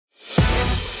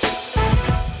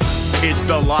It's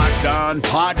the Locked On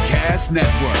Podcast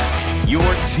Network, your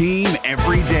team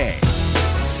every day.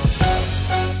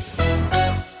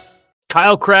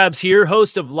 Kyle Krabs here,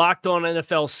 host of Locked On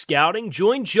NFL Scouting.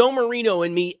 Join Joe Marino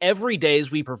and me every day as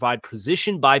we provide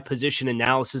position-by-position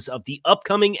analysis of the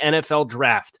upcoming NFL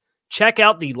Draft. Check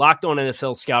out the Locked On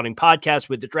NFL Scouting podcast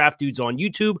with the Draft Dudes on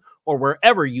YouTube or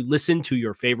wherever you listen to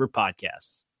your favorite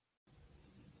podcasts.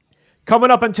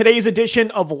 Coming up on today's edition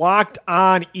of Locked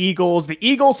On Eagles, the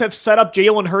Eagles have set up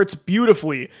Jalen Hurts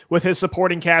beautifully with his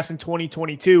supporting cast in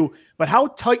 2022, but how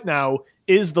tight now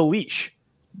is the leash?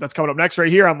 That's coming up next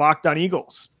right here on Locked On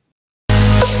Eagles.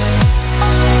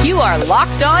 You are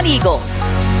Locked On Eagles,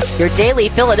 your daily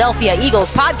Philadelphia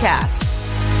Eagles podcast.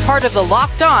 Part of the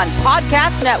Locked On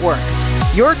Podcast Network,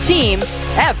 your team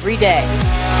every day.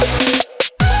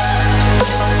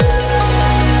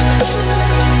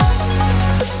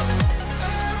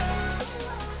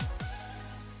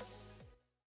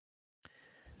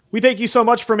 We thank you so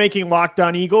much for making Locked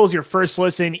On Eagles your first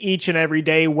listen each and every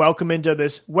day. Welcome into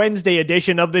this Wednesday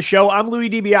edition of the show. I'm Louis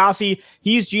DiBiase.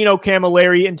 He's Gino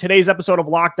Camilleri, and today's episode of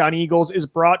Locked On Eagles is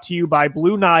brought to you by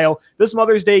Blue Nile. This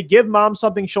Mother's Day, give mom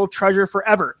something she'll treasure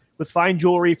forever with fine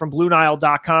jewelry from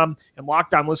BlueNile.com. And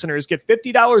Locked On listeners get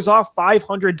 $50 off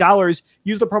 $500.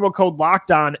 Use the promo code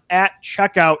Locked On at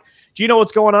checkout. Gino,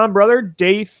 what's going on, brother?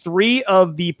 Day 3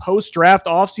 of the post-draft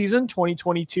offseason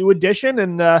 2022 edition,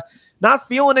 and not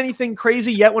feeling anything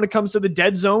crazy yet when it comes to the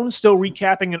dead zone. Still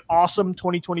recapping an awesome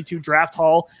 2022 draft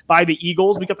haul by the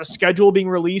Eagles. We got the schedule being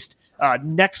released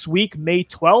next week, May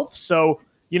 12th. So,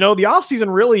 you know, the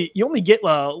offseason really, you only get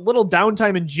a little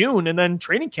downtime in June, and then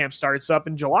training camp starts up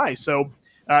in July. So,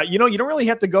 you know, you don't really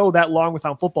have to go that long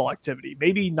without football activity.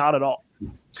 Maybe not at all.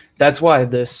 That's why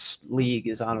this league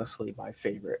is honestly my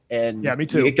favorite. And yeah, me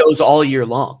too. It goes all year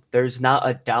long. There's not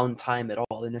a downtime at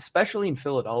all. And especially in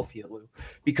Philadelphia, Lou,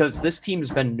 because this team has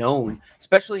been known,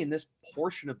 especially in this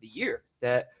portion of the year,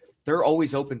 that they're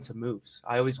always open to moves.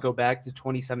 I always go back to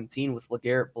 2017 with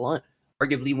LeGarrette Blount,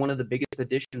 arguably one of the biggest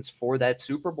additions for that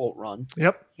Super Bowl run.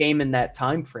 Came in that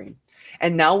time frame.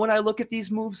 And now when I look at these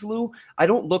moves, Lou, I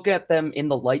don't look at them in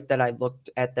the light that I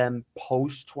looked at them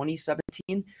post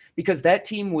 2017, because that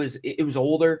team was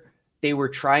older. They were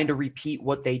trying to repeat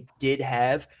what they did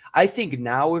have. I think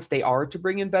now if they are to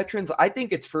bring in veterans, I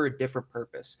think it's for a different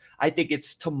purpose. I think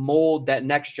it's to mold that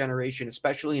next generation,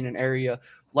 especially in an area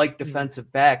like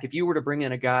defensive back. If you were to bring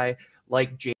in a guy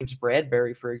like James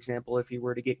Bradbury, for example, if he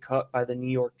were to get cut by the New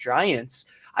York Giants,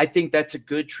 I think that's a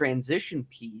good transition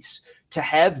piece to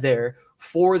have there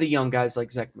for the young guys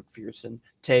like Zach McPherson,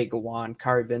 Tay Gawan,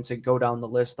 Kari Vincent, go down the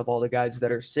list of all the guys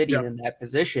that are sitting in that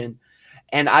position.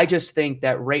 And I just think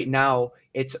that right now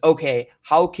it's okay,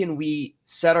 how can we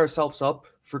set ourselves up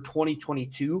for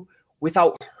 2022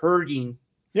 without hurting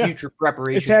future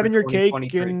preparation? It's having your cake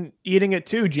and eating it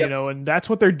too, Gino. And that's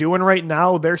what they're doing right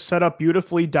now. They're set up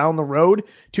beautifully down the road.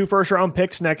 2 first-round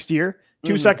picks next year,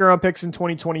 2 second-round picks in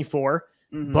 2024.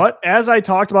 But as I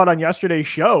talked about on yesterday's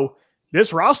show,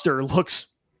 this roster looks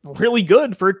really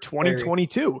good for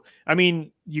 2022. I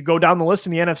mean, you go down the list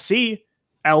in the NFC,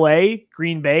 LA,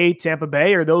 Green Bay, Tampa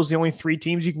Bay, are those the only 3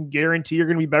 teams you can guarantee are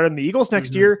going to be better than the Eagles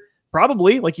next year?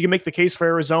 Probably. Like, you can make the case for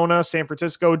Arizona, San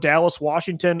Francisco, Dallas,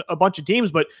 Washington, a bunch of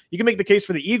teams, but you can make the case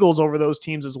for the Eagles over those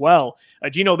teams as well.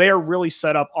 Gino, they are really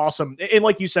set up awesome. And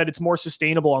like you said, it's more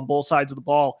sustainable on both sides of the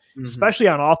ball, especially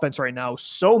on offense right now.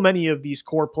 So many of these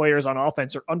core players on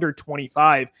offense are under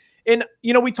 25. And,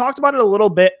 you know, we talked about it a little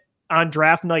bit on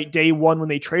draft night day 1 when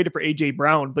they traded for A.J.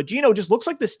 Brown. But Gino, just looks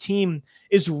like this team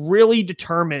is really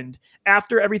determined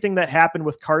after everything that happened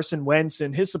with Carson Wentz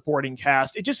and his supporting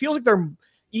cast. It just feels like they're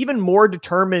even more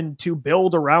determined to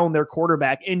build around their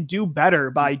quarterback and do better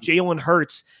by Jalen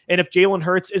Hurts. And if Jalen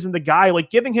Hurts isn't the guy, like,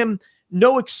 giving him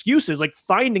no excuses, like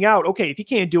finding out, okay, if he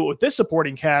can't do it with this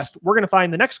supporting cast, we're going to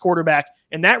find the next quarterback.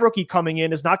 And that rookie coming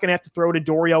in is not going to have to throw to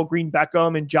Dorial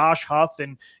Green-Beckham and Josh Huff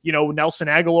and, you know, Nelson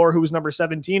Aguilar, who was number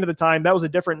 17 at the time. That was a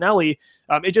different Nelly.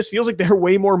 It just feels like they're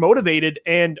way more motivated.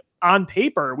 And on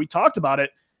paper, we talked about it,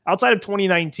 outside of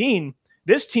 2019,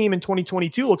 this team in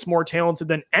 2022 looks more talented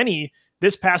than any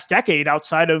this past decade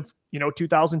outside of,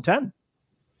 2010.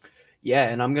 Yeah,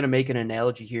 and I'm going to make an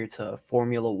analogy here to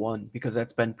Formula One, because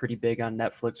that's been pretty big on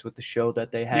Netflix with the show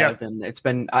that they have. Yeah. And it's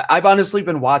been, I've honestly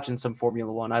been watching some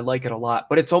Formula One. I like it a lot,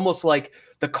 but it's almost like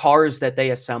the cars that they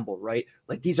assemble, right?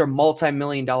 Like, these are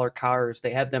multi-million-dollar cars.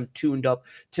 They have them tuned up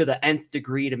to the nth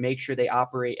degree to make sure they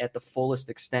operate at the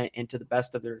fullest extent and to the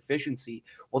best of their efficiency.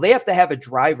 Well, they have to have a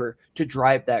driver to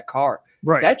drive that car.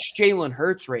 Right. That's Jalen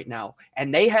Hurts right now.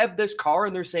 And they have this car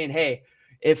and they're saying, hey,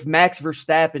 if Max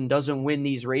Verstappen doesn't win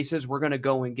these races, we're going to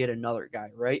go and get another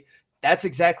guy, right? that's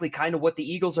exactly kind of what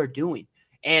the Eagles are doing.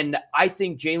 And I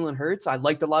think Jalen Hurts, I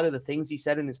liked a lot of the things he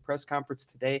said in his press conference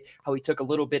today, how he took a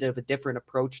little bit of a different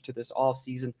approach to this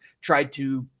offseason, tried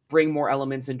to bring more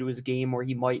elements into his game where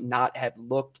he might not have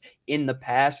looked in the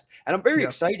past. And I'm very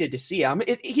excited to see him.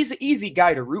 He's an easy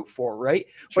guy to root for, right?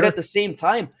 Sure. But at the same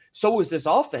time, so is this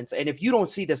offense. And if you don't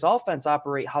see this offense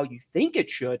operate how you think it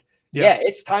should,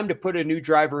 it's time to put a new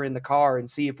driver in the car and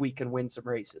see if we can win some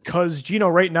races. Because, Gino,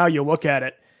 right now you look at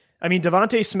it, I mean,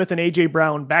 Devontae Smith and A.J.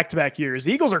 Brown back-to-back years.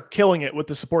 The Eagles are killing it with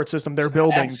the support system they're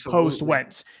building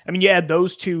post-Wentz. I mean, you add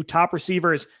those two top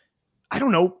receivers. I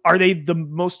don't know. Are they the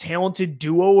most talented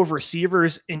duo of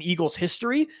receivers in Eagles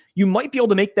history? You might be able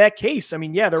to make that case. I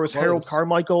mean, yeah, there was Harold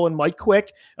Carmichael and Mike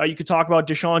Quick. You could talk about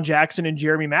Deshaun Jackson and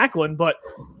Jeremy Maclin, but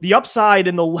the upside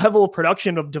and the level of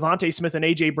production of Devontae Smith and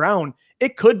A.J. Brown,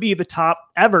 it could be the top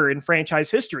ever in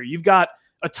franchise history. You've got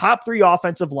a top 3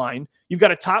 offensive line. You've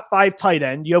got a top 5 tight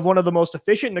end. You have one of the most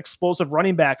efficient and explosive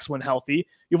running backs when healthy.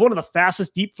 You have one of the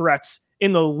fastest deep threats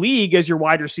in the league as your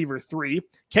wide receiver 3.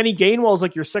 Kenny Gainwell is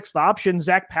like your 6th option.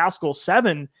 Zach Pascal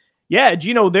 7. Yeah,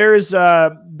 Gino, there's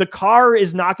the car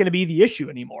is not going to be the issue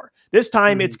anymore. This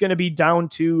time it's going to be down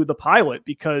to the pilot,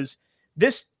 because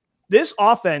this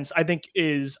offense, I think,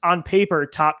 is on paper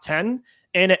top 10,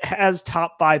 and it has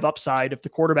top 5 upside if the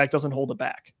quarterback doesn't hold it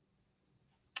back.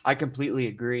 I completely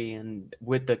agree. And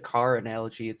with the car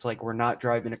analogy, it's like we're not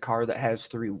driving a car that has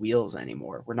 3 wheels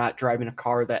anymore. We're not driving a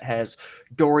car that has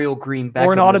Dorial Green Beckham.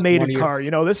 Or an automated car. You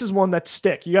know, this is one that's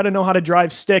stick. You got to know how to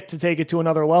drive stick to take it to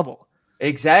another level.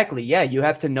 Exactly. Yeah, you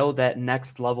have to know that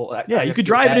next level. Yeah, you could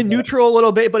drive it in neutral a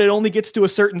little bit, but it only gets to a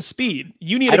certain speed.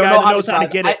 You need a guy that knows how to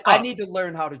get it up. I need to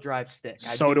learn how to drive stick.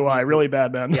 So do I. Really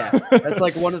bad, man. Yeah, that's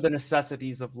like one of the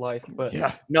necessities of life. But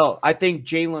no, I think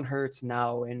Jalen Hurts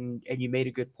now, and you made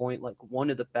a good point, like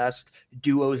one of the best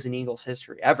duos in Eagles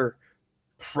history ever.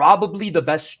 Probably the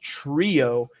best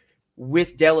trio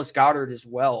with Dallas Goedert as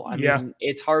well. I mean,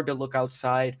 it's hard to look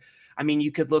outside. I mean,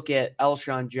 you could look at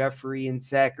Alshon Jeffrey and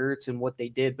Zach Ertz and what they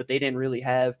did, but they didn't really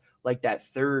have like that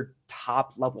third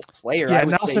top level player. Yeah,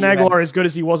 Nelson Aguilar, as good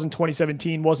as he was in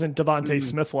 2017, wasn't Devontae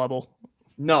Smith level.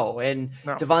 No, and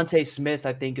Devontae Smith,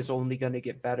 I think, is only going to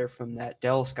get better from that.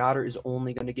 Dallas Goedert is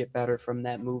only going to get better from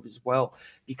that move as well,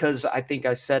 because I think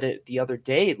I said it the other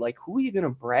day, like, who are you going to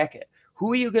bracket?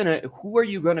 Who are you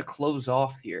going to close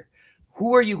off here?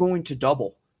 Who are you going to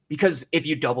double? Because if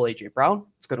you double A.J. Brown,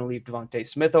 it's going to leave Devontae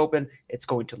Smith open. It's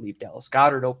going to leave Dallas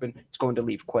Goedert open. It's going to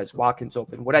leave Quez Watkins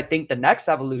open. What I think the next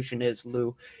evolution is,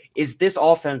 Lou, is this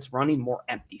offense running more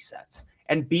empty sets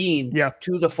and being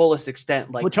to the fullest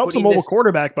extent. Like, which helps a mobile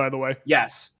quarterback, by the way.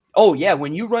 Yes. Oh, yeah.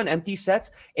 When you run empty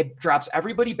sets, it drops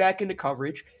everybody back into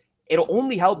coverage. It'll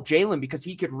only help Jalen because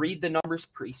he could read the numbers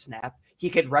pre-snap. He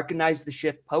could recognize the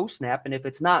shift post-snap. And if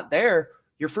it's not there,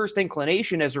 your first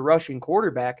inclination as a rushing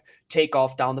quarterback, take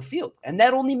off down the field. And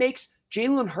that only makes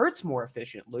Jalen Hurts more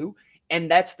efficient, Lou. And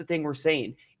that's the thing we're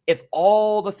saying. If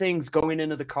all the things going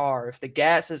into the car, if the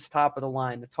gas is top of the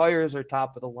line, the tires are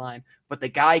top of the line, but the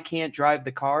guy can't drive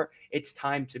the car, it's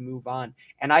time to move on.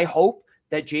 And I hope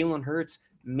that Jalen Hurts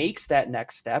makes that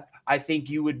next step. I think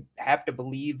you would have to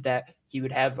believe that he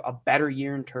would have a better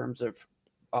year in terms of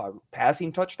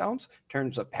passing touchdowns, in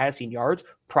terms of passing yards,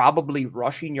 probably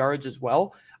rushing yards as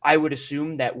well. I would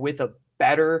assume that with a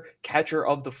better catcher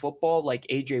of the football like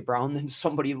A.J. Brown than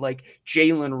somebody like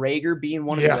Jalen Reagor being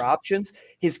one of their options,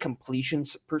 his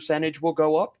completions percentage will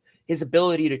go up. His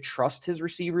ability to trust his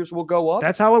receivers will go up.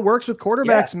 That's how it works with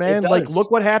quarterbacks, man. Like,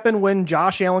 look what happened when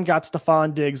Josh Allen got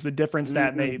Stephon Diggs, the difference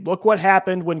that made. Look what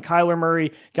happened when Kyler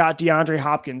Murray got DeAndre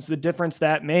Hopkins, the difference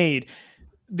that made.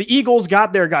 The Eagles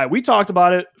got their guy. We talked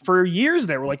about it for years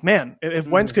there. We're like, man, if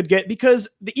Wentz could get, because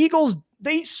the Eagles,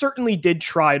 they certainly did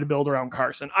try to build around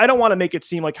Carson. I don't want to make it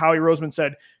seem like Howie Roseman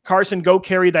said, Carson, go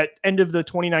carry that end of the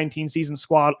 2019 season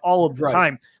squad all of the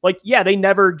time. Like, yeah, they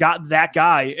never got that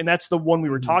guy. And that's the one we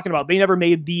were talking about. They never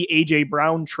made the A.J.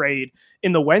 Brown trade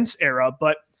in the Wentz era,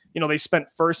 but you know, they spent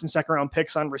first and second round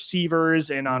picks on receivers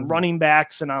and on running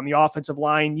backs and on the offensive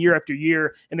line year after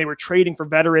year. And they were trading for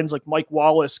veterans like Mike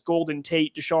Wallace, Golden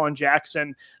Tate, Deshaun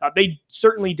Jackson. They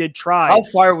certainly did try. How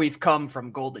far we've come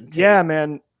from Golden Tate. Yeah,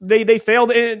 man. They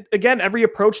failed. And again, every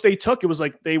approach they took, it was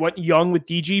like they went young with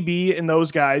DGB and those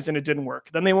guys, and it didn't work.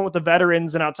 Then they went with the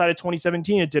veterans, and outside of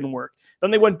 2017, it didn't work.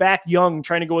 Then they went back young,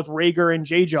 trying to go with Reagor and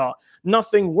J-Jaw.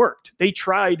 Nothing worked. They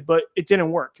tried, but it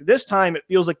didn't work. This time, it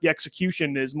feels like the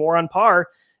execution is more on par,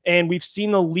 and we've seen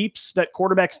the leaps that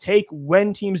quarterbacks take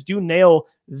when teams do nail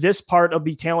this part of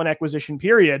the talent acquisition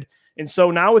period. And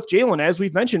so now with Jalen, as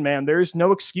we've mentioned, man, there's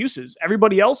no excuses.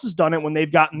 Everybody else has done it when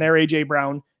they've gotten their A.J.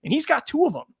 Brown, and he's got 2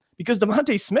 of them because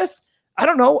Devontae Smith, I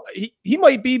don't know. He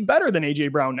might be better than A.J.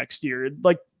 Brown next year.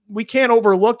 Like, we can't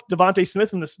overlook Devontae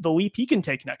Smith and the leap he can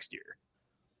take next year.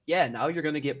 Yeah, now you're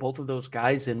going to get both of those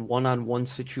guys in one-on-one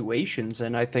situations,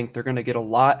 and I think they're going to get a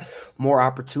lot more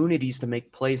opportunities to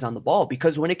make plays on the ball,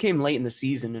 because when it came late in the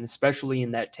season, and especially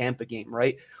in that Tampa game,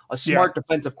 right, a smart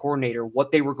defensive coordinator,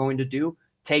 what they were going to do,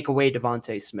 take away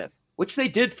Devontae Smith, which they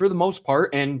did for the most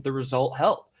part, and the result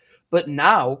held. But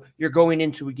now you're going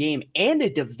into a game and a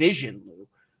division, Lou,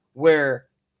 where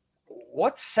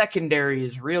what secondary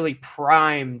is really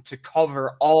primed to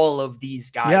cover all of these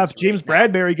guys? Yeah, if James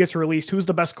Bradbury gets released, who's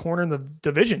the best corner in the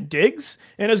division? Diggs?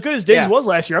 And as good as Diggs was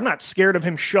last year, I'm not scared of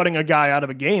him shutting a guy out of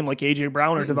a game like A.J.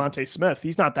 Brown or Devontae Smith.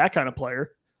 He's not that kind of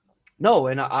player. No,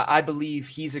 and I believe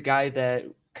he's a guy that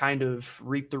kind of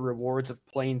reaped the rewards of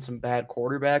playing some bad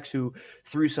quarterbacks who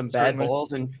threw some bad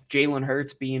balls, and Jalen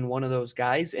Hurts being one of those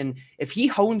guys. And if he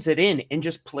hones it in and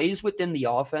just plays within the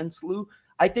offense, Lou,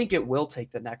 I think it will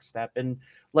take the next step. And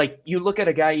like, you look at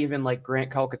a guy even like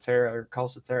Grant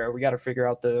Calcaterra, we got to figure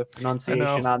out the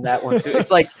pronunciation on that one too.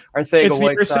 It's like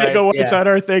Arcega-Whiteside.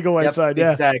 Yeah,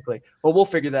 exactly. But we'll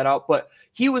figure that out. But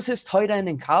he was his tight end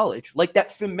in college, like that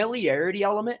familiarity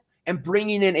element, and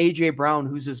bringing in A.J. Brown,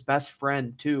 who's his best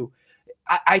friend too.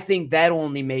 I think that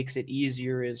only makes it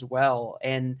easier as well.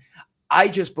 And I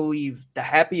just believe the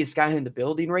happiest guy in the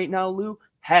building right now, Lou,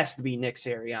 has to be Nick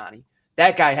Sirianni.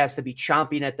 That guy has to be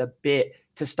chomping at the bit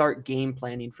to start game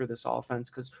planning for this offense,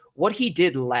 because what he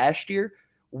did last year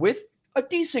with a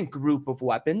decent group of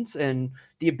weapons and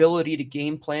the ability to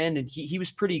game plan, and he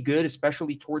was pretty good,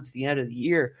 especially towards the end of the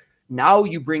year. Now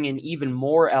you bring in even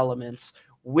more elements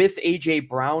with A.J.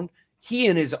 Brown. He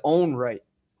in his own right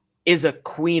is a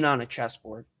queen on a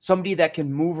chessboard, somebody that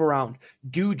can move around,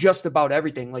 do just about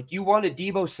everything. Like, you wanted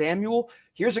Deebo Samuel,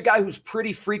 here's a guy who's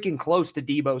pretty freaking close to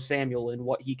Deebo Samuel in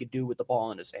what he could do with the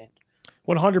ball in his hand.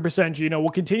 100%, Gino. We'll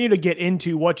continue to get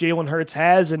into what Jalen Hurts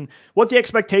has and what the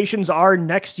expectations are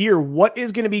next year. What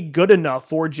is going to be good enough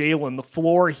for Jalen, the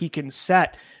floor he can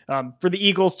set for the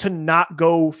Eagles to not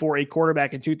go for a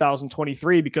quarterback in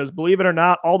 2023, because believe it or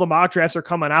not, all the mock drafts are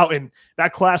coming out and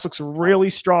that class looks really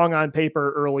strong on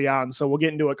paper early on. So we'll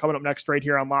get into it coming up next right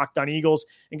here on Locked On Eagles.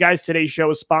 And guys, today's show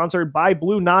is sponsored by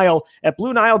Blue Nile. At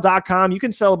BlueNile.com, you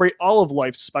can celebrate all of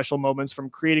life's special moments, from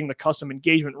creating the custom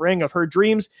engagement ring of her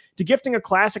dreams to gifting a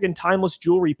classic and timeless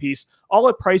jewelry piece, all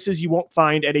at prices you won't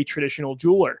find at a traditional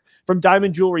jeweler. From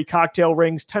diamond jewelry, cocktail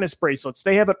rings, tennis bracelets,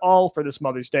 they have it all for this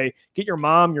Mother's Day. Get your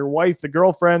mom, your wife, the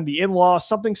girlfriend, the in-law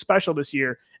something special this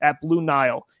year at Blue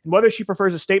Nile. And whether she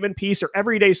prefers a statement piece or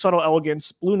everyday subtle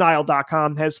elegance,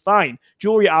 BlueNile.com has fine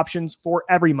jewelry options for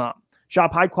every mom.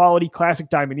 Shop high-quality classic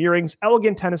diamond earrings,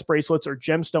 elegant tennis bracelets, or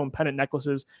gemstone pendant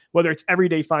necklaces. Whether it's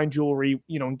everyday fine jewelry,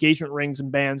 engagement rings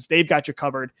and bands, they've got you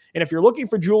covered. And if you're looking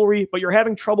for jewelry, but you're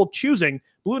having trouble choosing,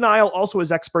 Blue Nile also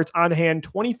has experts on hand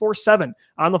 24/7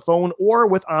 on the phone or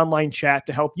with online chat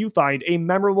to help you find a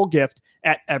memorable gift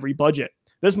at every budget.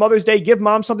 This Mother's Day, give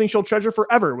mom something she'll treasure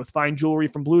forever with fine jewelry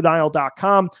from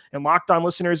BlueNile.com. And Locked On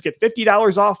listeners get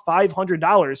 $50 off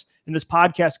 $500 in this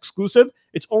podcast exclusive.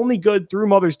 It's only good through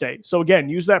Mother's Day. So again,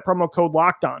 use that promo code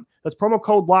Locked On. That's promo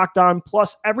code Locked On.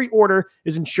 Plus, every order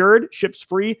is insured, ships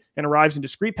free, and arrives in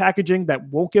discreet packaging that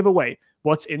won't give away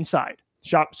what's inside.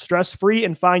 Shop stress-free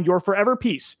and find your forever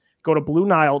peace. Go to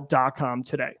BlueNile.com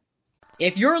today.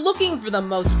 If you're looking for the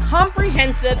most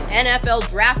comprehensive NFL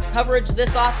draft coverage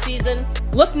this offseason,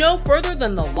 look no further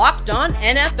than the Locked On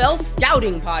NFL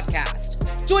Scouting Podcast.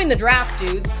 Join the draft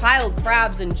dudes, Kyle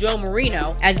Krabs and Joe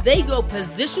Marino, as they go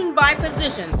position by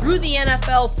position through the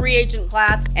NFL free agent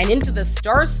class and into the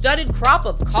star-studded crop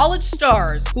of college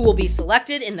stars who will be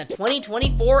selected in the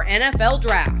 2024 NFL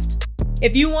Draft.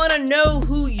 If you want to know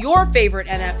who your favorite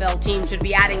NFL team should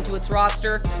be adding to its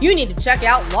roster, you need to check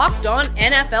out Locked On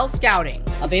NFL Scouting,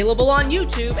 available on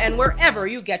YouTube and wherever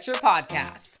you get your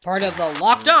podcasts. Part of the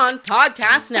Locked On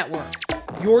Podcast Network,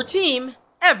 your team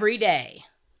every day.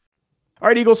 All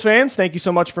right, Eagles fans, thank you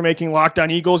so much for making Locked On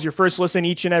Eagles your first listen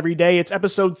each and every day. It's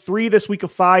episode 3 this week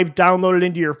of 5, downloaded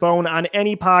into your phone on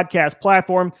any podcast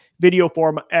platform, video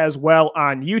form as well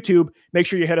on YouTube. Make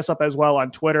sure you hit us up as well on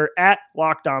Twitter at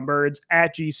LockedOnBirds,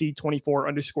 at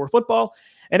GC24_football,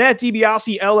 and at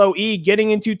DiBiase Getting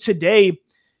into today,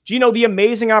 Gino, the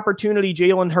amazing opportunity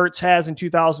Jalen Hurts has in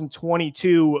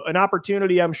 2022, an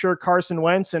opportunity I'm sure Carson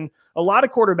Wentz and a lot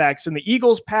of quarterbacks in the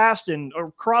Eagles past and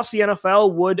across the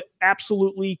NFL would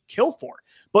absolutely kill for.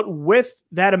 But with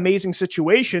that amazing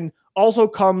situation also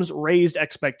comes raised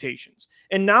expectations.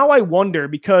 And now I wonder,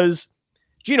 because,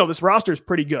 Gino, this roster is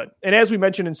pretty good. And as we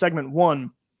mentioned in segment 1,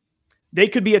 they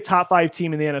could be a top 5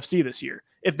 team in the NFC this year.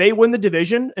 If they win the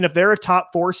division and if they're a top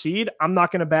 4 seed, I'm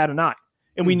not going to bat an eye.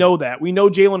 And we know that. We know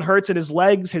Jalen Hurts and his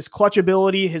legs, his clutch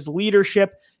ability, his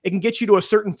leadership. It can get you to a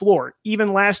certain floor.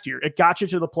 Even last year, it got you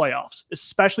to the playoffs,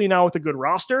 especially now with a good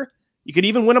roster. You could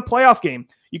even win a playoff game.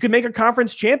 You could make a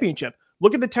conference championship.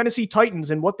 Look at the Tennessee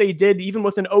Titans and what they did, even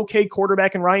with an okay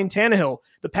quarterback in Ryan Tannehill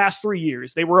the past 3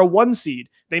 years. They were a 1 seed.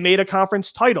 They made a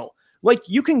conference title. Like,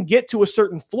 you can get to a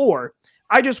certain floor.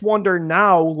 I just wonder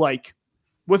now, like,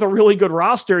 with a really good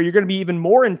roster, you're going to be even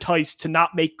more enticed to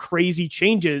not make crazy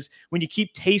changes when you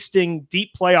keep tasting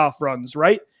deep playoff runs,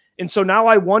 right? And so now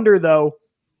I wonder, though,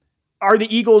 are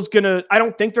the Eagles going to, I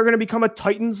don't think they're going to become a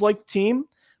Titans-like team,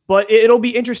 but it'll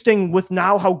be interesting with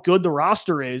now how good the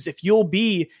roster is. If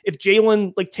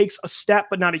Jalen like takes a step,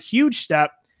 but not a huge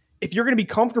step, if you're going to be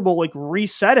comfortable like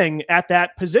resetting at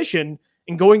that position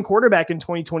and going quarterback in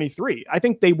 2023. I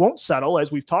think they won't settle,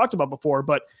 as we've talked about before,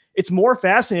 but it's more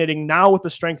fascinating now with the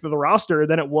strength of the roster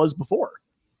than it was before.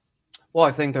 Well,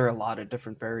 I think there are a lot of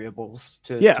different variables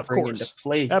to bring into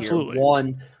play here. Absolutely.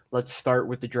 One, let's start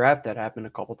with the draft that happened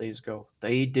a couple days ago.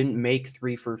 They didn't make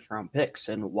 3 first-round picks.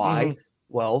 And why? Mm-hmm.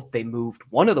 Well, they moved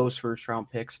one of those first-round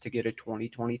picks to get a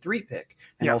 2023 pick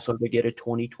and also to get a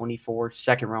 2024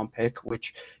 second-round pick,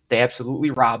 which they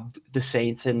absolutely robbed the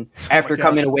Saints. And after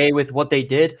coming away with what they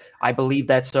did, I believe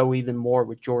that's so even more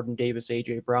with Jordan Davis,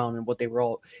 A.J. Brown, and what they were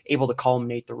all able to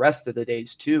culminate the rest of the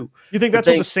days, too. You think that's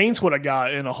what the Saints would have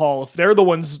got in a haul if they're the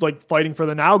ones like fighting for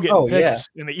the now getting picks,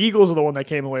 and the Eagles are the one that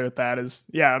came away with that is,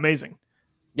 amazing.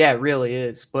 Yeah, it really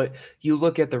is. But you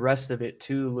look at the rest of it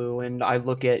too, Lou, and I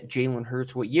look at Jalen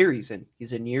Hurts, what year he's in.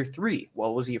 He's in year 3.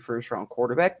 Well, was he a first-round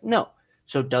quarterback? No.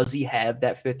 So does he have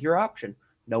that fifth-year option?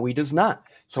 No, he does not.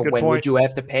 So when would you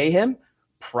have to pay him?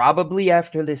 Probably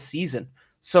after this season.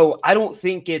 So I don't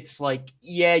think it's like,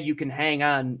 you can hang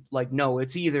on. Like, no,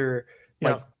 it's either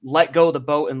let go of the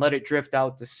boat and let it drift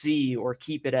out to sea or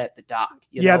keep it at the dock.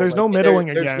 There's no middling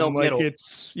again. There's no middle.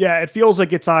 It feels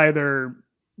like it's either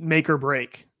make or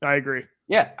break. I agree.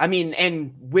 Yeah. I mean,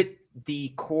 and with the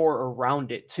core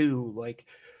around it too, like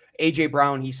A.J.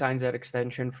 Brown, he signs that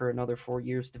extension for another 4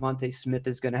 years. Devontae Smith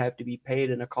is going to have to be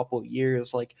paid in a couple of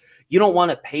years. Like, you don't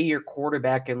want to pay your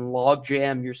quarterback and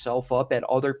logjam yourself up at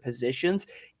other positions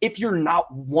if you're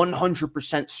not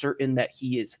 100% certain that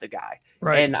he is the guy.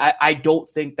 Right. And I don't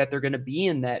think that they're going to be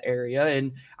in that area.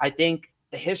 And I think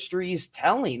the history is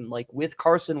telling, like with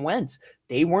Carson Wentz,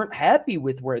 they weren't happy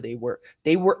with where they were.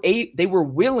 They were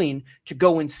willing to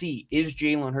go and see, is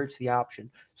Jalen Hurts the option?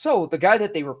 So the guy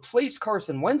that they replaced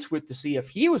Carson Wentz with to see if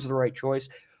he was the right choice,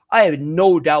 I have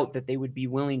no doubt that they would be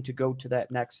willing to go to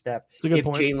that next step if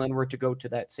Jalen were to go to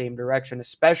that same direction,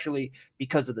 especially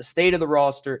because of the state of the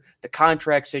roster, the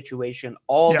contract situation,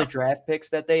 all the draft picks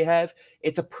that they have.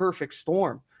 It's a perfect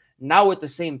storm. Now, at the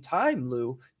same time,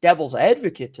 Lou, devil's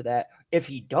advocate to that, if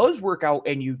he does work out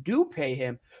and you do pay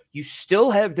him, you still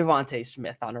have Devontae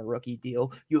Smith on a rookie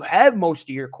deal. You have most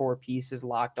of your core pieces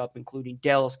locked up, including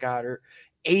Dallas Goedert,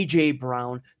 A.J.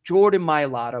 Brown, Jordan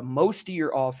Mailata, most of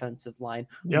your offensive line,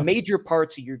 major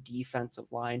parts of your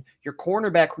defensive line, your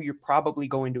cornerback who you're probably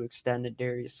going to extend to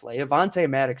Darius Slay, Avonte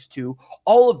Maddox too,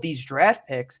 all of these draft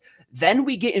picks. Then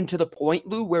we get into the point,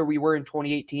 Lou, where we were in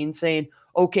 2018 saying,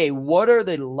 okay, what are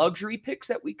the luxury picks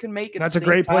that we can make? That's a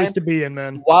great place to be in,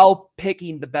 man. While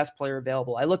picking the best player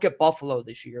available. I look at Buffalo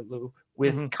this year, Lou,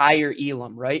 with Kyer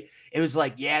Elam, right? It was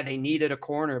like, they needed a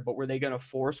corner, but were they going to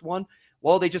force one?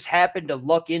 Well, they just happened to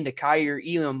luck into Kyer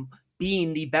Elam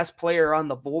being the best player on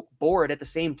the board at the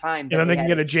same time. And then they can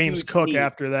get a James Cook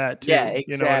after that, too. Yeah, exactly.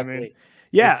 You know what I mean?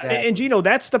 Yeah, exactly. And Gino,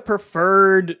 that's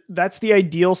the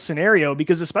ideal scenario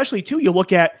because especially, too, you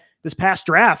look at this past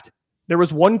draft, there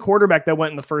was one quarterback that went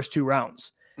in the first 2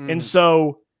 rounds. And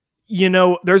so,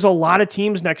 there's a lot of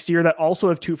teams next year that also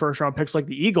have 2 first-round picks like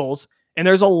the Eagles, and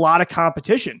there's a lot of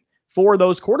competition for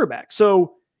those quarterbacks.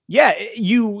 So,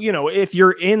 if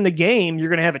you're in the game, you're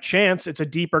going to have a chance. It's a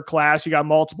deeper class. You got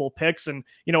multiple picks, and,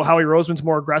 Howie Roseman's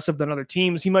more aggressive than other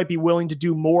teams. He might be willing to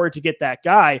do more to get that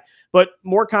guy, but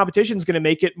more competition is going to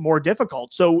make it more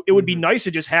difficult. So it would be nice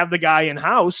to just have the guy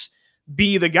in-house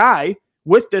be the guy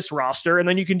with this roster. And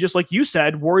then you can just, like you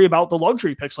said, worry about the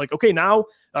luxury picks. Like, okay, now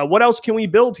what else can we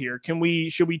build here? Should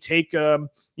we take,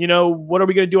 what are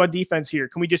we going to do on defense here?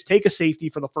 Can we just take a safety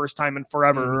for the first time in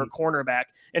forever or a cornerback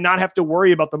and not have to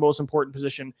worry about the most important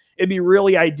position? It'd be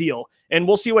really ideal. And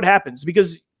we'll see what happens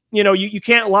because, you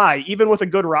can't lie. Even with a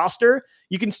good roster,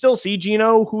 you can still see,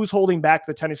 Gino, who's holding back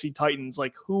the Tennessee Titans,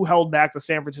 like who held back the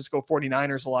San Francisco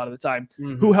 49ers a lot of the time,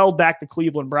 who held back the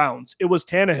Cleveland Browns. It was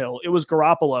Tannehill. It was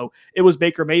Garoppolo. It was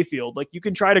Baker Mayfield. Like you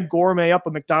can try to gourmet up a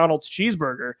McDonald's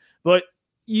cheeseburger, but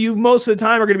you most of the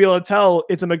time are going to be able to tell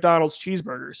it's a McDonald's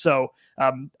cheeseburger. So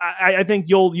I think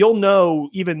you'll know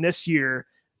even this year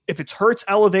if it's Hurts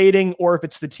elevating or if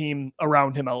it's the team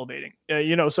around him elevating.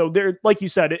 So there, like you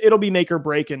said, it'll be make or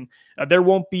break, and there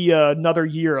won't be another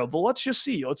year of, well, let's just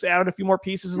see. Let's add a few more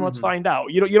pieces and let's find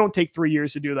out. You don't take 3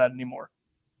 years to do that anymore.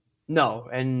 No,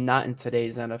 and not in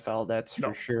today's NFL, that's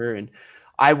for sure. And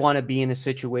I want to be in a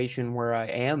situation where I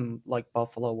am like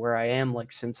Buffalo, where I am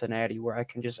like Cincinnati, where I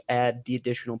can just add the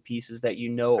additional pieces that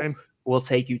Same. will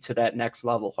take you to that next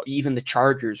level. Even the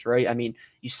Chargers, right? I mean,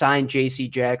 you sign J.C.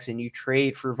 Jackson, you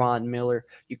trade for Von Miller,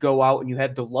 you go out and you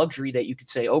have the luxury that you could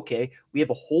say, okay, we have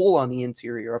a hole on the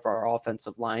interior of our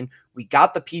offensive line. We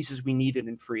got the pieces we needed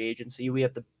in free agency. We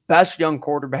have the best young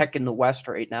quarterback in the West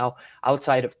right now,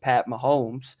 outside of Pat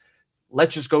Mahomes.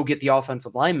 Let's just go get the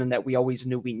offensive lineman that we always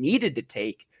knew we needed to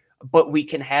take, but we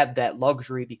can have that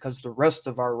luxury because the rest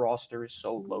of our roster is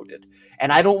so loaded. And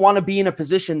I don't want to be in a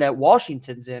position that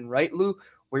Washington's in, right, Lou,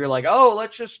 where you're like, oh,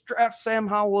 let's just draft Sam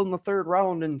Howell in the 3rd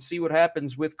round and see what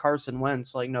happens with Carson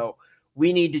Wentz. Like, no,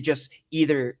 we need to just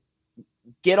either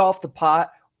get off the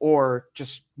pot or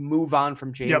just move on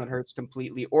from Jalen Hurts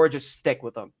completely, or just stick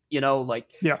with them.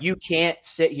 You can't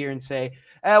sit here and say,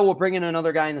 we'll bring in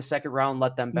another guy in the 2nd round,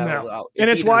 let them battle it out. And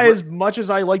it's why, as much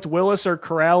as I liked Willis or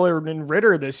Corral or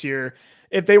Ritter this year,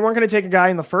 if they weren't going to take a guy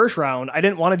in the 1st round, I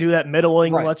didn't want to do that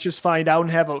middling. Right. Let's just find out and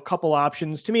have a couple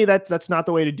options. To me, that's not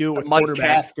the way to do it with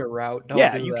quarterback. Mike Kafka route.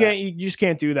 You just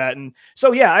can't do that. And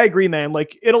so, I agree, man.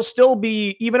 Like, it'll still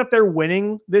be, even if they're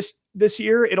winning this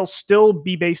year, it'll still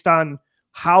be based on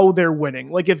how they're winning.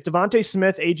 Like, if Devontae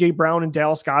Smith, AJ Brown, and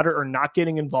Dallas Goedert are not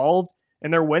getting involved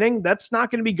and they're winning, that's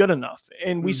not going to be good enough.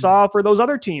 And we saw for those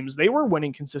other teams, they were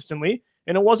winning consistently,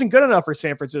 and it wasn't good enough for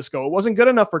San Francisco. It wasn't good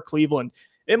enough for Cleveland.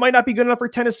 It might not be good enough for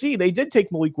Tennessee. They did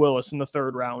take Malik Willis in the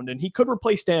 3rd round, and he could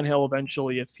replace Dan Hill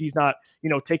eventually if he's not,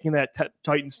 taking that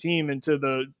Titans team into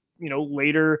the,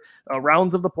 later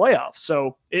rounds of the playoffs.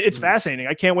 So it's fascinating.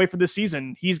 I can't wait for this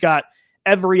season. He's got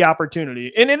every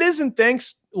opportunity. And it isn't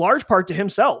thanks large part to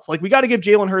himself. Like, we got to give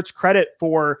Jalen Hurts credit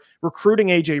for recruiting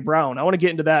AJ Brown. I want to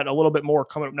get into that a little bit more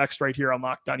coming up next right here on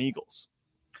Locked On Eagles.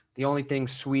 The only thing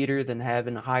sweeter than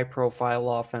having a high-profile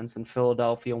offense in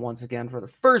Philadelphia once again for the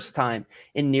first time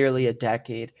in nearly a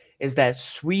decade is that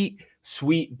sweet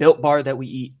Built Bar that we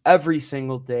eat every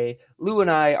single day. Lou and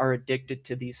I are addicted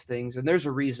to these things, and there's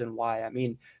a reason why. I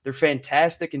mean, they're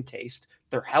fantastic in taste.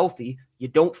 They're healthy. You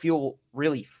don't feel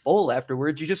really full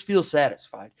afterwards. You just feel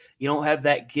satisfied. You don't have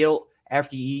that guilt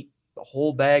after you eat a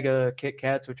whole bag of Kit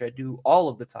Kats, which I do all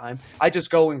of the time. I just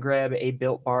go and grab a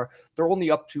Built Bar. They're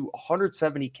only up to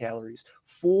 170 calories,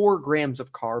 4 grams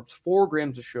of carbs, 4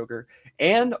 grams of sugar,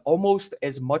 and almost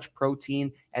as much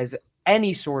protein as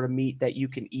any sort of meat that you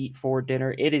can eat for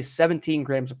dinner. It is 17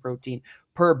 grams of protein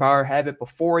per bar. Have it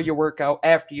before you work out,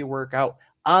 after you work out,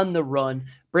 on the run.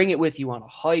 Bring it with you on a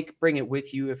hike. Bring it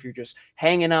with you if you're just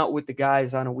hanging out with the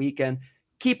guys on a weekend.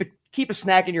 Keep a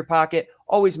snack in your pocket.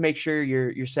 Always make sure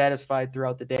you're satisfied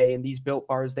throughout the day. And these Built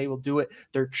Bars, they will do it.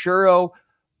 Their churro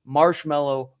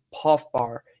marshmallow puff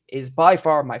bar is by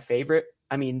far my favorite.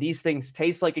 I mean, these things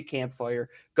taste like a campfire.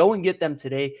 Go and get them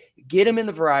today. Get them in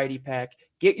the variety pack.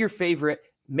 Get your favorite.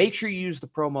 Make sure you use the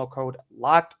promo code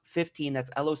LOCKED15.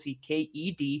 That's LOCKED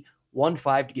 15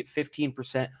 to get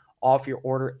 15% off your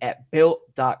order at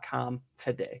built.com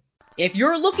today. If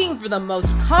you're looking for the most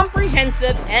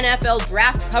comprehensive NFL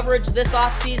draft coverage this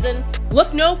offseason,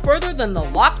 look no further than the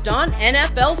Locked On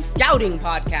NFL Scouting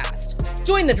Podcast.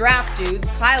 Join the draft dudes,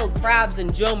 Kyle Krabs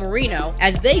and Joe Marino,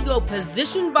 as they go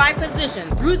position by position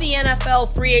through the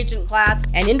NFL free agent class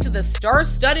and into the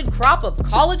star-studded crop of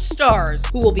college stars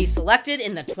who will be selected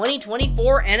in the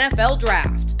 2024 NFL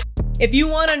Draft. If you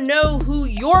want to know who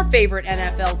your favorite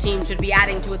NFL team should be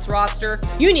adding to its roster,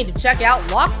 you need to check out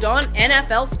Locked On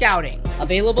NFL Scouting,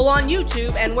 available on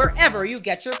YouTube and wherever you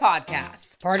get your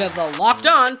podcasts. Part of the Locked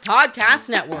On Podcast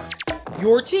Network,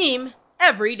 your team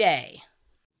every day.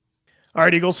 All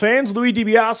right, Eagles fans, Louis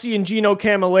DiBiase and Gino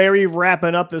Camilleri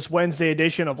wrapping up this Wednesday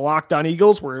edition of Locked On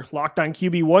Eagles. We're Locked On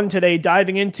QB1 today,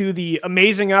 diving into the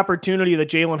amazing opportunity that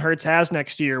Jalen Hurts has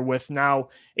next year with now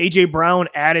A.J. Brown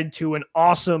added to an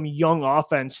awesome young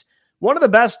offense. One of the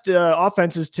best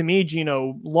offenses to me,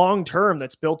 Gino, long-term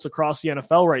that's built across the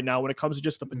NFL right now when it comes to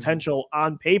just the potential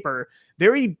on paper.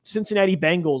 Very Cincinnati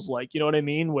Bengals-like, you know what I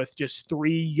mean? With just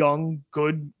 3 young,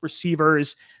 good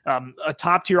receivers, a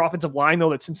top-tier offensive line,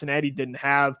 though, that Cincinnati didn't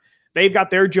have. they've got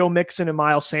their Joe Mixon and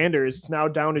Miles Sanders. It's now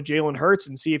down to Jalen Hurts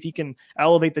and see if he can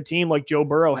elevate the team like Joe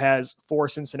Burrow has for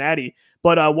Cincinnati.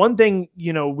 But one thing,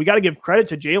 we got to give credit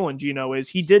to Jalen, Gino, is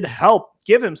he did help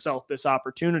give himself this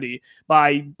opportunity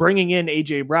by bringing in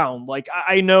A.J. Brown. Like,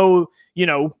 I know,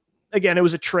 again, it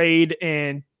was a trade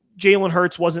and Jalen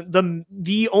Hurts wasn't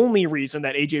the only reason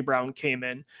that A.J. Brown came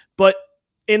in. But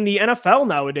in the NFL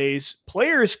nowadays,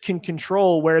 players can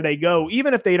control where they go,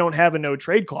 even if they don't have a no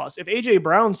trade clause. If A.J.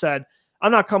 Brown said,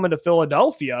 I'm not coming to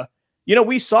Philadelphia,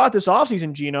 we saw it this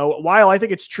offseason, Gino. While I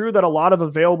think it's true that a lot of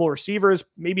available receivers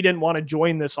maybe didn't want to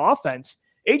join this offense,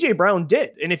 A.J. Brown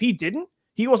did. And if he didn't,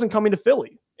 he wasn't coming to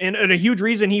Philly. And a huge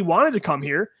reason he wanted to come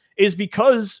here is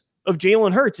because of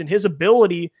Jalen Hurts and his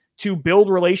ability to build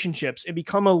relationships and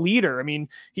become a leader. I mean,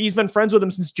 he's been friends with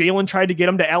him since Jalen tried to get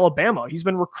him to Alabama. He's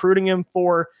been recruiting him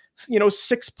for,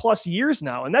 6+ years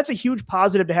now. And that's a huge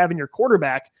positive to have in your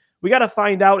quarterback. We got to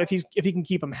find out if he can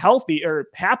keep him healthy or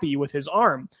happy with his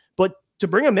arm. But to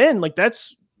bring him in, like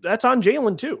that's on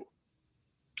Jalen too.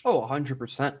 Oh,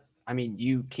 100%. I mean,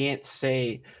 you can't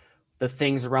say the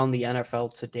things around the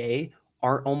NFL today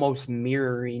aren't almost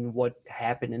mirroring what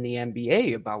happened in the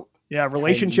NBA about. Yeah,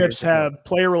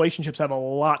 player relationships have a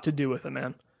lot to do with it,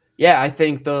 man. Yeah, I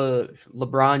think the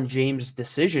LeBron James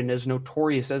decision, as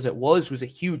notorious as it was a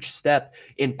huge step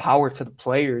in power to the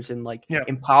players and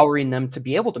empowering them to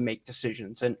be able to make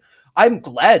decisions. And I'm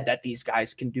glad that these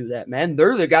guys can do that, man.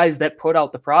 They're the guys that put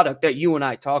out the product that you and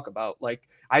I talk about. Like,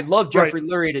 I love Jeffrey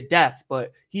Lurie to death,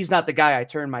 but he's not the guy I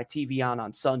turn my TV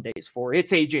on Sundays for.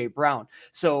 It's A.J. Brown.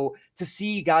 So to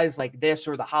see guys like this,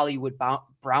 or the Hollywood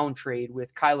Brown trade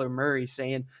with Kyler Murray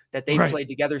saying that they've played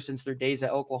together since their days at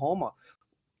Oklahoma,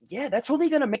 yeah, that's only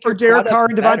going to make your Derek Carr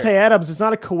and Devontae Adams. It's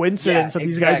not a coincidence that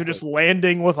these guys are just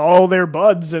landing with all their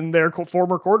buds and their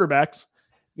former quarterbacks.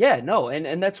 Yeah, no,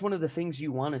 and that's one of the things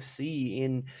you want to see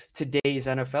in today's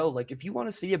NFL. Like, if you want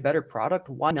to see a better product,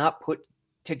 why not put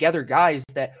together guys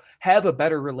that have a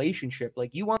better relationship? Like,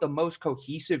 you want the most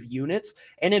cohesive units.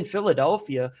 And in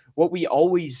Philadelphia, what we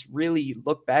always really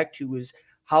look back to is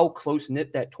how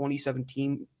close-knit that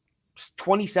 2017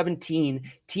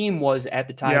 team was at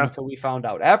the time until we found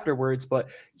out afterwards. But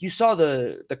you saw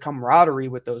the camaraderie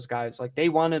with those guys. Like, they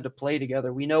wanted to play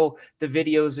together. We know the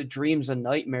videos of dreams and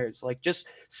nightmares, like just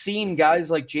seeing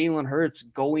guys like Jalen Hurts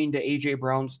going to A.J.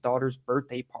 Brown's daughter's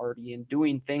birthday party and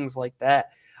doing things like that.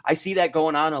 I see that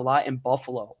going on a lot in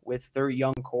Buffalo with their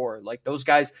young core. Like, those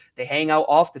guys, they hang out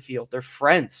off the field. They're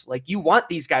friends. Like, you want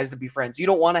these guys to be friends. You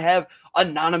don't want to have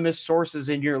anonymous sources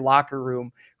in your locker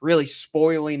room really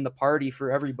spoiling the party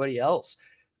for everybody else.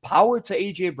 Power to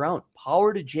A.J. Brown.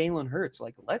 Power to Jalen Hurts.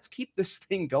 Like, let's keep this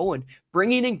thing going.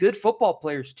 Bringing in good football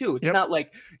players, too. It's not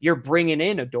like you're bringing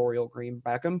in a Dorial Green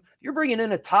Beckham. You're bringing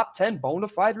in a top 10 bona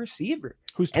fide receiver.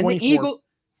 Who's 24.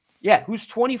 Who's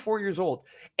 24 years old.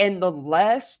 And the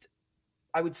last,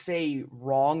 I would say,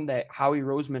 wrong that Howie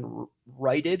Roseman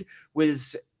righted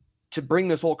was, to bring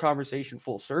this whole conversation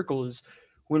full circle, is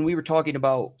when we were talking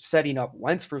about setting up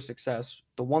Wentz for success,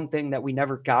 the one thing that we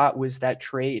never got was that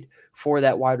trade for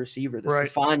that wide receiver. The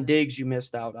Stephon Diggs you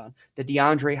missed out on. The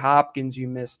DeAndre Hopkins you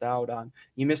missed out on.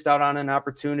 You missed out on an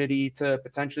opportunity to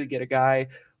potentially get a guy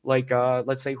like,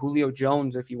 let's say, Julio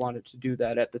Jones, if you wanted to do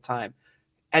that at the time.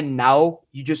 And now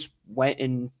you just went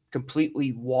and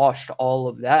completely washed all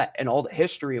of that and all the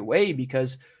history away,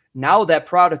 because now that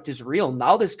product is real.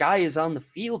 Now this guy is on the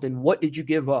field, and what did you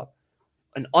give up?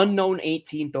 An unknown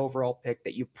 18th overall pick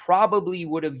that you probably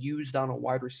would have used on a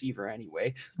wide receiver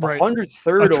anyway. The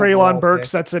 103rd Treylon Burks,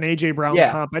 that's an A.J. Brown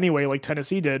comp anyway, like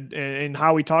Tennessee did. And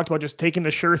how we talked about just taking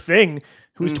the sure thing,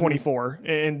 who's 24,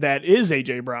 and that is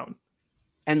A.J. Brown.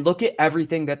 And look at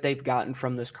everything that they've gotten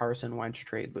from this Carson Wentz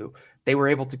trade, Lou. They were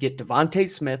able to get Devontae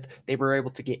Smith. They were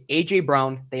able to get A.J.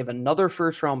 Brown. They have another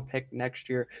first-round pick next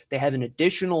year. They have an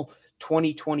additional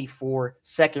 2024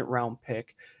 second-round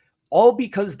pick, all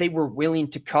because they were willing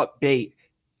to cut bait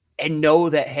and know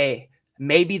that, hey,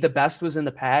 maybe the best was in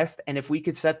the past, and if we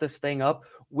could set this thing up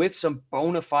with some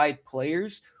bona fide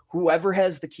players, whoever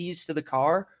has the keys to the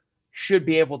car should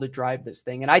be able to drive this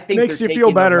thing. And I think makes you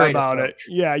feel better about it.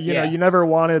 Yeah. You know, you never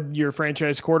wanted your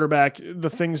franchise quarterback, the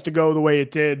things to go the way it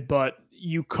did, but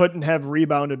you couldn't have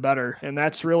rebounded better. And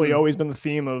that's really always been the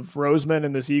theme of Roseman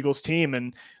and this Eagles team.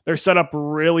 And they're set up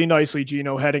really nicely,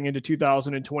 Gino, heading into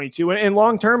 2022 and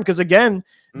long term. Because again,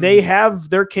 they have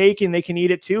their cake and they can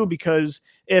eat it too, because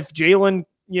if Jalen,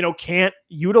 can't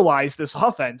utilize this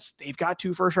offense, they've got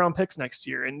 2 first-round picks next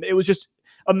year. And it was just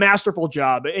a masterful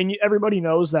job. And everybody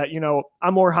knows that,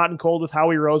 I'm more hot and cold with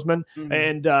Howie Roseman.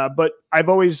 And, but I've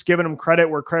always given him credit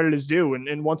where credit is due.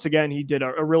 And once again, he did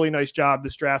a really nice job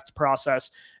this draft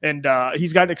process. And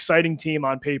he's got an exciting team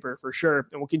on paper for sure.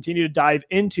 And we'll continue to dive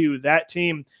into that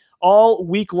team all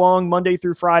week long, Monday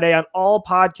through Friday on all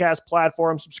podcast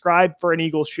platforms. Subscribe for an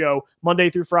Eagles show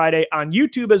Monday through Friday on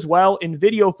YouTube as well in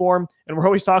video form. And we're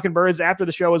always talking Birds after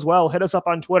the show as well. Hit us up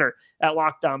on Twitter at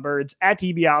LockedOnBirds, at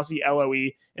DiBiase,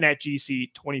 LOE, and at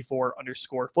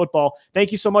GC24_football.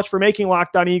 Thank you so much for making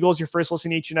Locked On Eagles your first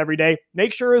listen each and every day.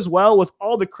 Make sure as well, with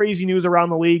all the crazy news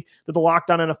around the league, that the Locked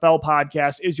On NFL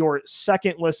podcast is your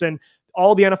second listen.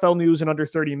 All the NFL news in under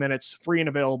 30 minutes, free and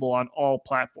available on all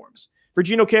platforms. For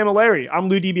Gino Camilleri, I'm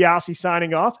Lou DiBiase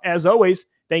signing off. As always,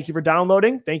 thank you for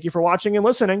downloading, thank you for watching and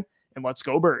listening, and let's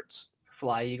go Birds.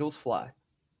 Fly, Eagles, fly.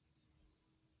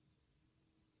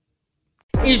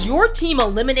 Is your team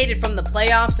eliminated from the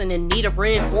playoffs and in need of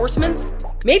reinforcements?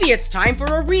 Maybe it's time for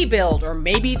a rebuild, or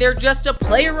maybe they're just a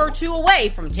player or two away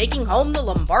from taking home the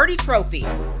Lombardi Trophy.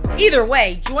 Either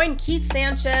way, join Keith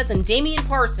Sanchez and Damian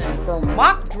Parson for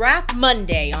Mock Draft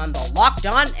Monday on the Locked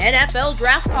On NFL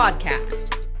Draft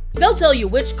Podcast. They'll tell you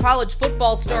which college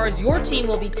football stars your team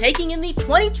will be taking in the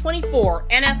 2024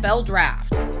 NFL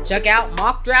Draft. Check out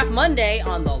Mock Draft Monday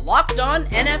on the Locked On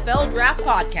NFL Draft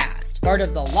Podcast, part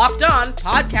of the Locked On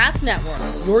Podcast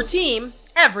Network, your team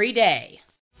every day.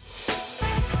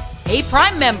 Hey,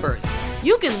 Prime members,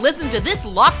 you can listen to this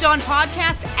Locked On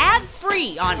podcast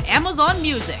ad-free on Amazon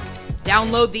Music.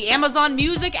 Download the Amazon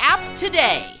Music app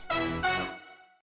today.